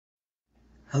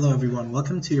Hello everyone,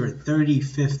 welcome to your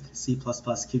 35th C++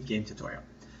 Cube Game tutorial.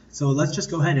 So let's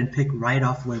just go ahead and pick right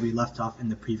off where we left off in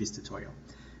the previous tutorial.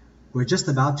 We're just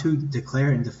about to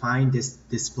declare and define this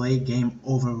display game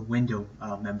over window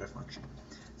member function.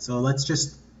 So let's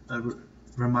just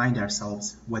remind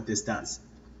ourselves what this does.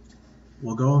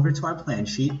 We'll go over to our plan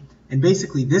sheet, and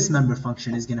basically this member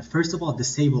function is going to first of all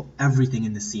disable everything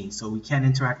in the scene, so we can't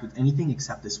interact with anything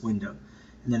except this window.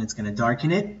 And then it's going to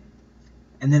darken it,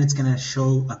 and then it's going to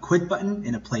show a quit button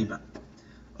and a play button.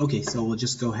 Okay, so we'll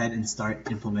just go ahead and start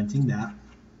implementing that.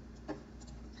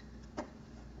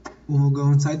 We'll go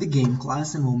inside the game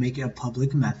class and we'll make it a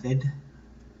public method.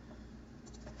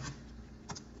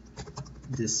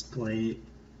 Display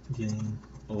game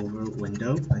over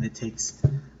window, and it takes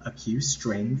a Q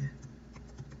string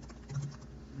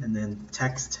and then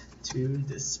text to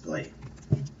display.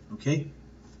 Okay,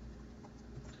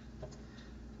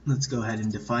 let's go ahead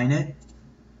and define it.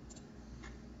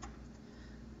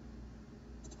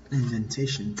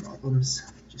 Indentation problems,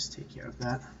 just take care of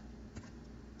that.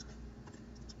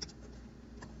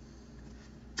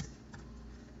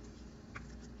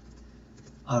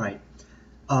 Alright,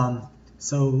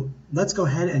 so let's go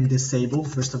ahead and disable,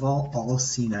 first of all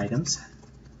scene items.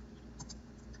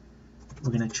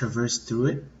 We're going to traverse through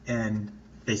it and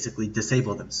basically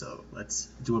disable them. So let's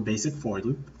do a basic for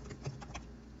loop.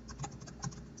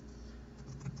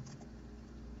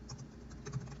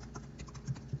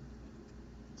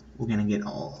 We're going to get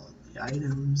all the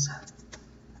items.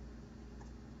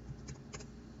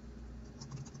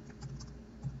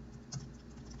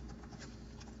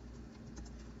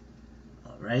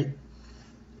 All right.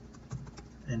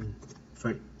 And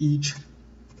for each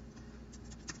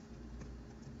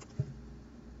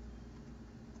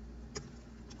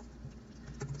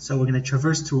so we're going to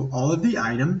traverse through all of the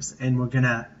items, and we're going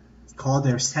to call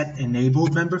their set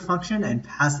enabled member function and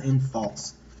pass in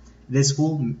false. This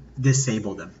will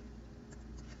disable them.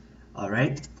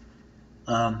 Alright,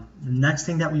 next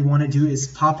thing that we want to do is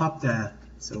pop up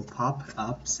pop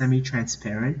up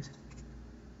semi-transparent.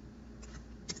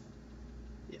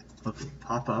 Yeah, okay,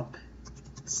 pop up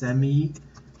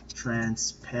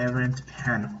semi-transparent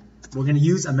panel. We're going to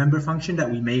use a member function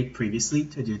that we made previously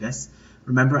to do this.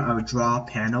 Remember our draw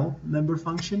panel member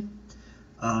function?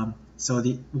 So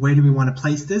where do we want to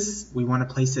place this? We want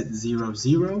to place it 0,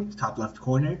 0, top left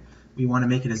corner. We want to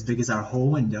make it as big as our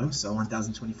whole window, so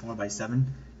 1024 by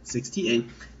 768.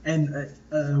 And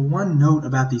one note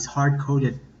about these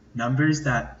hard-coded numbers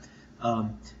that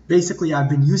basically I've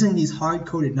been using these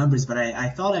hard-coded numbers, but I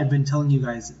thought I've been telling you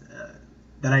guys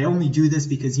that I only do this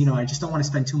because, you know, I just don't want to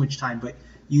spend too much time. But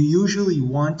you usually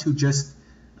want to just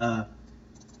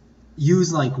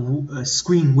use like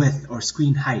screen width or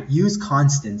screen height. Use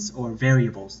constants or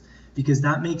variables because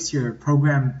that makes your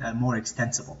program more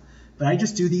extensible. But I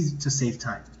just do these to save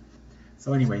time.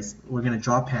 So anyways, we're going to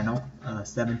draw panel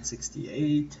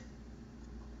 768.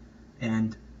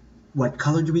 And what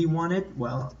color do we want it?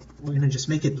 Well, we're going to just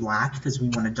make it black because we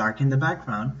want to darken the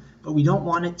background. But we don't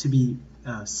want it to be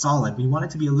solid. We want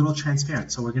it to be a little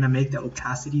transparent. So we're going to make the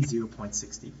opacity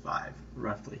 0.65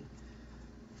 roughly.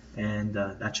 And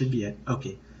that should be it.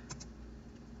 Okay.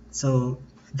 So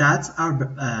that's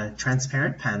our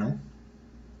transparent panel.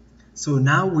 So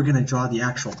now we're going to draw the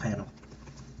actual panel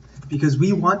because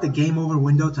we want the game over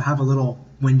window to have a little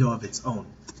window of its own.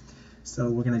 So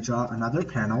we're going to draw another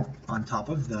panel on top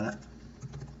of that.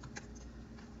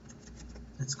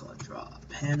 Let's call it draw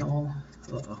panel.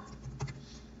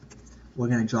 We're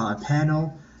going to draw a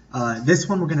panel. This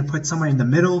one we're going to put somewhere in the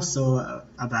middle, so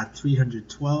about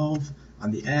 312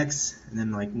 on the X, and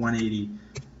then like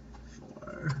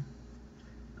 184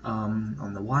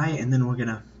 on the Y, and then we're going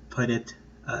to put it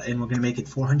and we're going to make it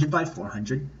 400 by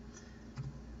 400.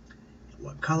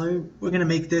 What color? We're going to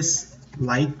make this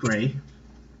light gray,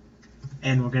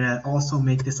 and we're going to also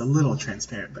make this a little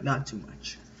transparent, but not too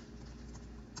much.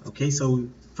 Okay, so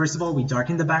first of all, we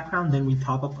darken the background, then we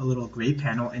pop up a little gray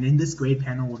panel, and in this gray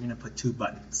panel, we're going to put two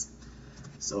buttons.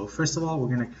 So first of all,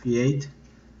 we're going to create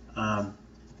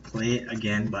play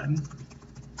again button.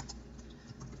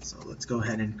 So let's go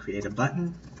ahead and create a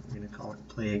button. We're going to call it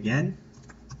play again.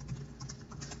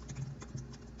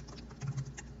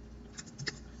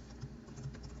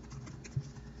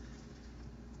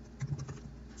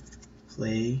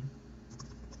 Play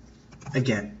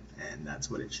again, and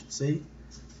that's what it should say.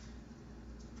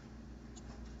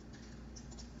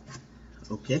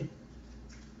 Okay,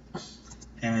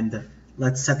 and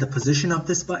let's set the position of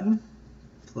this button.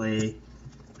 Play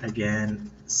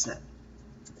again, set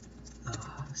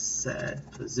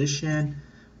position.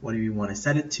 What do you want to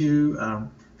set it to?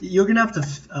 You're gonna have to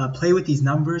play with these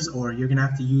numbers, or you're gonna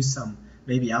have to use some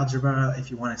maybe algebra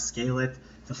if you want to scale it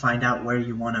to find out where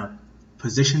you want to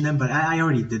position them, but I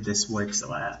already did this work,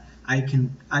 so I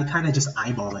kind of just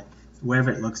eyeball it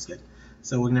wherever it looks good.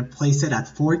 So we're going to place it at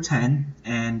 410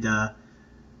 and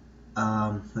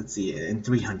let's see, in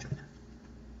 300.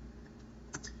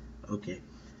 Okay,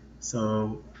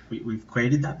 so we've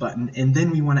created that button, and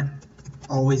then we want to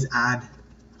always add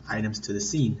items to the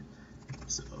scene.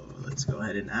 So let's go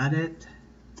ahead and add it,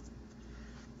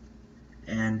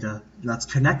 and let's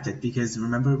connect it, because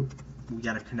remember, we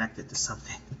got to connect it to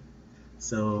something.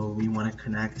 So we want to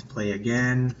connect play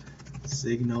again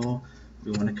signal.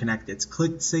 We want to connect its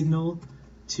clicked signal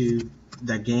to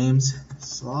the game's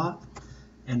slot,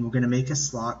 and we're going to make a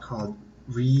slot called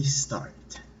restart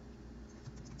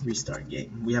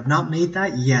game. We have not made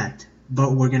that yet,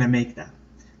 but we're going to make that.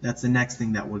 That's the next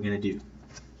thing that we're going to do.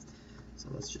 So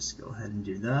let's just go ahead and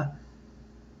do that.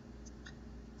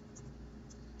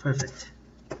 Perfect.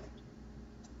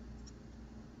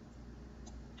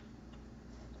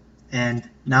 And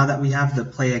now that we have the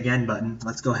play again button,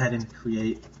 let's go ahead and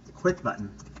create a quit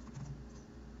button.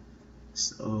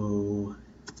 So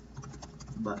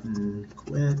button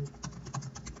quit.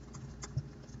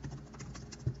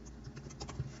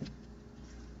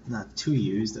 Not 2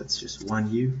 U's, that's just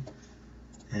 1 U.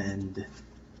 And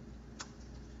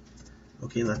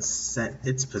okay, let's set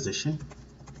its position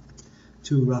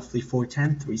to roughly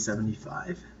 410,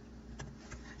 375.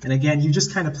 And again, you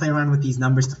just kind of play around with these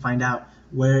numbers to find out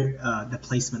where the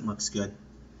placement looks good.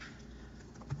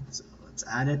 So let's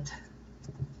add it.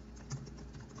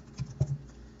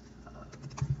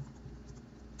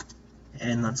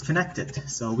 And let's connect it.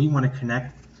 So we want to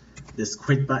connect this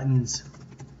quit button's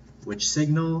which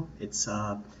signal, its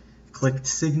clicked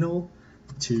signal,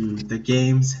 to the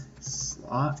game's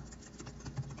slot,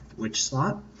 which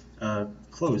slot,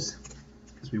 close,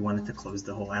 because we wanted to close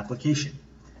the whole application.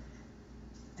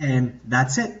 And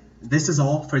that's it. This is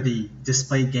all for the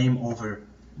display game over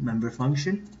member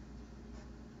function.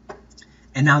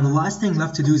 And now the last thing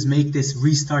left to do is make this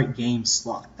restart game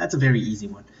slot. That's a very easy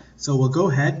one. So we'll go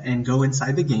ahead and go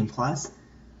inside the game class,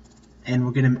 and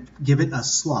we're going to give it a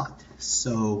slot.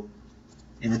 So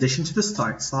in addition to the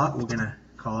start slot, we're going to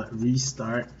call it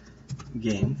restart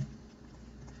game.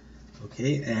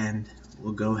 Okay, and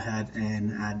we'll go ahead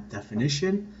and add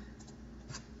definition.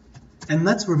 And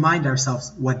let's remind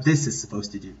ourselves what this is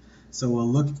supposed to do. So we'll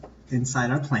look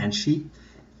inside our plan sheet.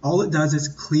 All it does is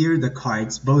clear the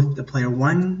cards, both the player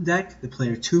 1 deck, the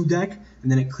player 2 deck,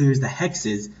 and then it clears the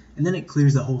hexes, and then it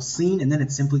clears the whole scene, and then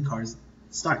it simply cars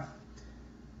start.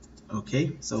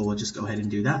 Okay, so we'll just go ahead and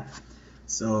do that.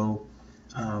 So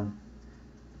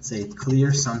say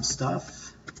clear some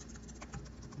stuff,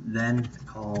 then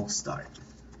call start.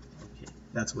 Okay,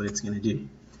 that's what it's going to do.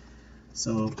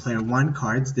 So player 1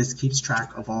 cards, this keeps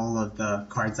track of all of the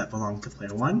cards that belong to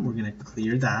player 1. We're going to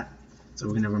clear that, so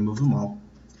we're going to remove them all.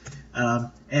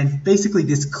 And basically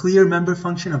this clear member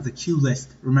function of the queue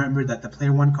list, remember that the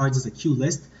player 1 cards is a queue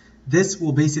list, this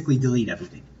will basically delete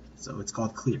everything. So it's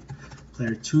called clear.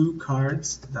 Player 2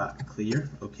 cards dot clear,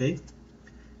 okay.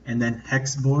 And then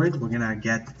hex board, we're going to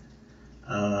get,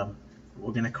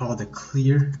 we're going to call the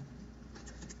clear,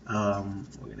 we're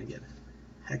going to get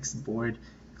hex board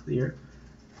clear.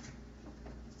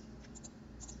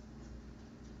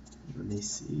 Let me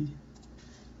see.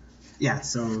 Yeah,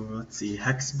 so let's see,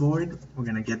 hex board, we're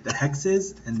going to get the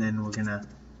hexes, and then we're going to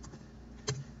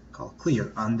call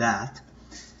clear on that.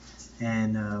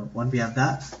 And when we have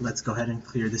that, let's go ahead and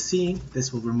clear the scene.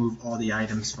 This will remove all the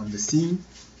items from the scene.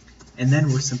 And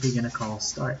then we're simply going to call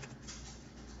start.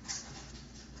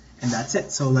 And that's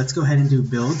it. So let's go ahead and do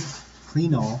build,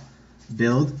 clean all,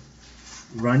 build,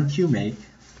 run qmake,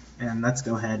 and let's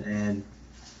go ahead and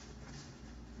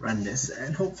run this,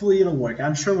 and hopefully it'll work.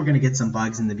 I'm sure we're going to get some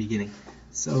bugs in the beginning.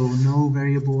 So no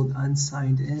variable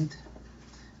unsigned int.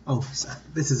 Oh, sorry.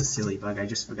 This is a silly bug. I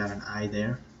just forgot an I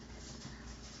there.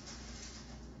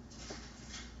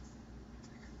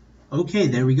 Okay,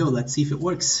 there we go. Let's see if it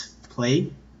works.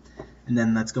 Play. And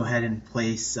then let's go ahead and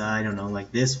place, I don't know,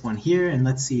 like this one here. And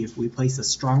let's see if we place a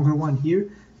stronger one here.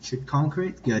 It should conquer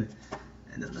it. Good.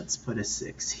 And then let's put a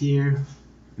 6 here.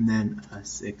 And then a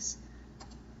 6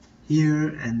 here.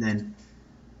 And then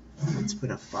let's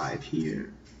put a 5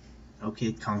 here.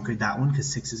 Okay, conquered that one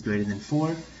because 6 is greater than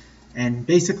 4. And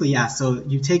basically, yeah, so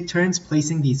you take turns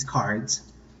placing these cards.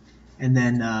 And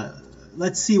then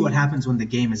let's see what happens when the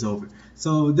game is over.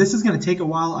 So this is going to take a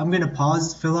while. I'm going to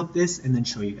pause, fill up this, and then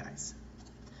show you guys.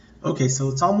 Okay, so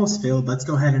it's almost filled. Let's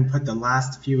go ahead and put the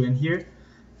last few in here.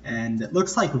 And it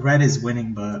looks like red is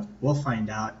winning, but we'll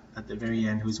find out at the very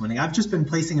end who's winning. I've just been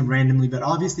placing them randomly, but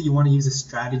obviously you want to use a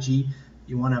strategy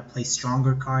you want to place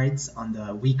stronger cards on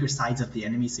the weaker sides of the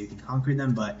enemy so you can conquer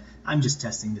them, but I'm just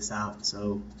testing this out,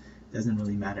 so it doesn't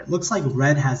really matter. It looks like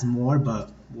red has more, but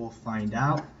we'll find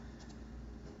out.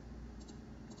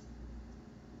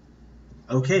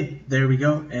 Okay, there we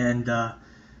go, and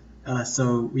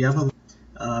so we have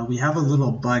a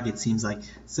little bug, it seems like.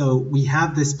 So we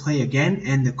have this play again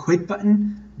and the quit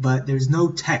button, but there's no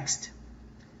text.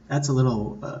 That's a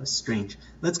little strange.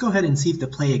 Let's go ahead and see if the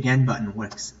play again button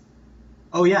works.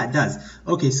 Oh yeah, it does.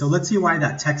 Okay, so let's see why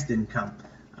that text didn't come.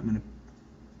 I'm gonna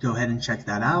go ahead and check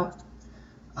that out.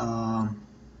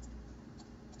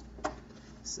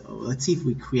 So let's see if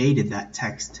we created that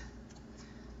text.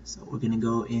 So we're gonna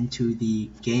go into the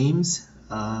games,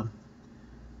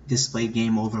 display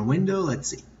game over window. Let's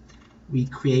see. We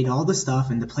create all the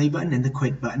stuff in the play button and the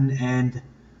quit button, and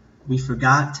we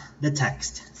forgot the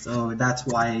text. So that's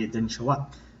why it didn't show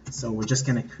up. So we're just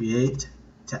gonna create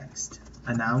text.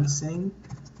 Announcing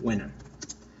winner.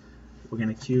 We're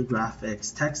going to queue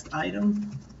graphics text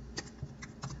item.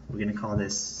 We're going to call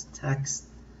this text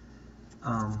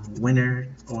winner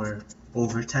or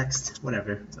over text,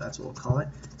 whatever, that's what we'll call it.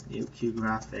 New queue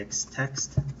graphics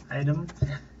text item,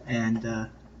 and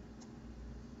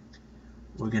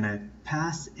we're going to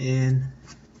pass in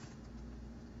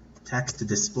text to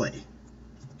display.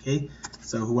 Okay,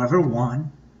 so whoever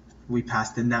won, we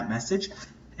passed in that message,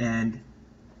 and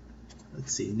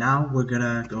let's see, now we're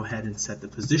gonna go ahead and set the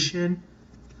position.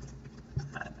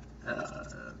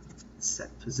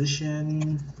 Set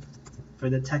position for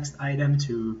the text item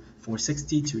to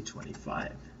 460 to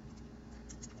 25.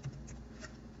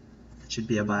 It should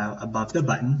be above the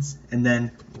buttons, and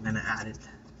then we're gonna add it.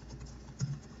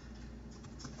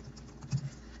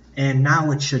 And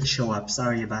now it should show up.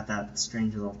 Sorry about that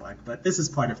strange little bug, but this is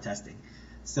part of testing.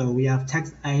 So we have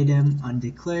text item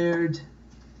undeclared.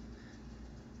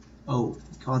 Oh,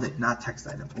 we called it not text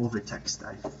item, over text.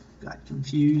 I got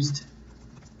confused.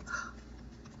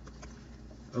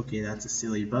 Okay, that's a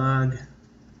silly bug.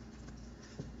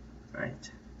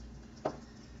 Right.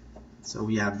 So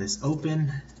we have this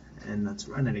open, and let's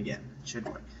run it again. It should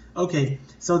work. Okay,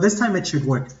 so this time it should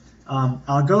work.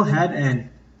 I'll go ahead and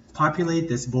populate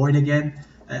this board again.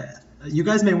 You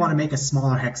guys may want to make a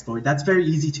smaller hex board. That's very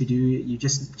easy to do. You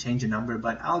just change a number,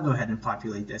 but I'll go ahead and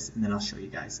populate this, and then I'll show you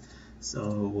guys.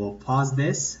 So we'll pause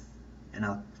this, and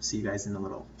I'll see you guys in a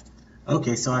little.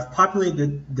 Okay, so I've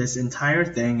populated this entire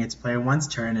thing. It's player one's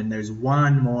turn, and there's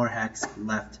one more hex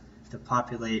left to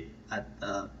populate at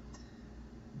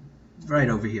right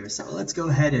over here. So let's go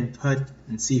ahead and put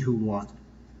and see who won.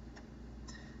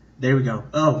 There we go.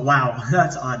 Oh wow,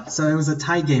 that's odd. So it was a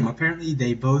tie game. Apparently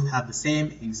they both have the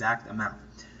same exact amount.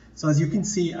 So as you can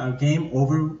see, our game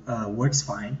over works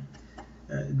fine.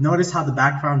 Notice how the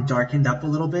background darkened up a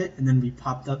little bit, and then we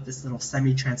popped up this little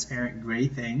semi-transparent gray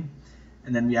thing,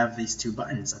 and then we have these two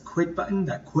buttons: a quit button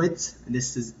that quits, and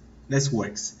this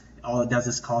works. All it does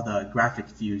is call the graphic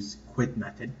fuse quit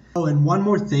method. Oh, and one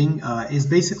more thing is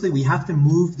basically we have to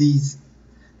move these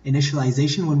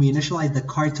initialization when we initialize the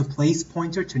card to place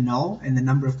pointer to null and the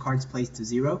number of cards placed to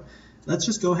 0. Let's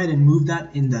just go ahead and move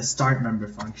that in the start member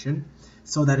function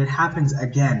so that it happens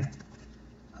again.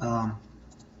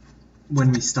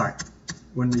 When we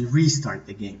restart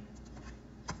the game.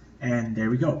 And there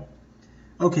we go.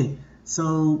 Okay,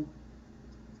 so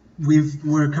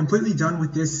we're completely done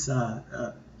with this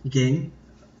game.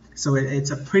 So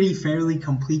it's a fairly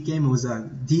complete game. It was a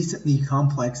decently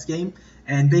complex game,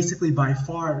 and basically by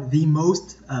far the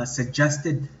most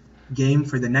suggested game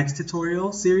for the next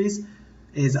tutorial series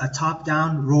is a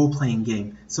top-down role-playing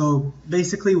game. So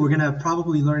basically we're going to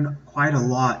probably learn quite a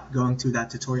lot going through that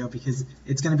tutorial, because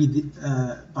it's going to be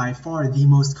by far the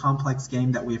most complex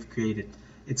game that we've created.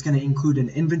 It's going to include an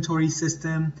inventory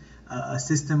system, a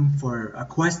system for a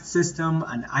quest system,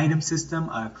 an item system,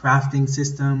 a crafting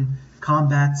system,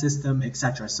 combat system,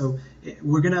 etc. So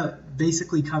we're going to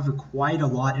basically cover quite a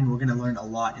lot, and we're going to learn a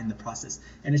lot in the process.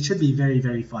 And it should be very,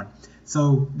 very fun.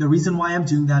 So the reason why I'm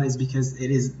doing that is because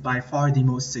it is by far the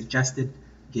most suggested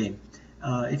game.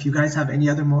 If you guys have any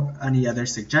other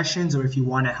suggestions, or if you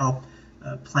want to help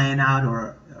plan out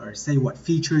or say what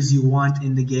features you want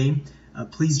in the game,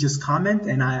 please just comment,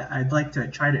 and I'd like to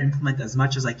try to implement as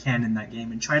much as I can in that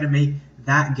game and try to make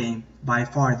that game by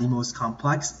far the most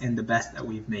complex and the best that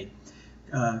we've made.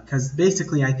 Because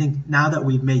basically I think now that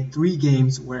we've made 3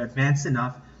 games, we're advanced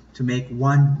enough to make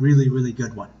one really, really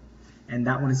good one. And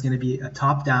that one is going to be a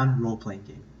top-down role-playing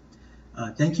game.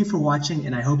 Thank you for watching,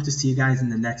 and I hope to see you guys in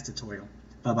the next tutorial.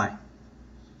 Bye-bye.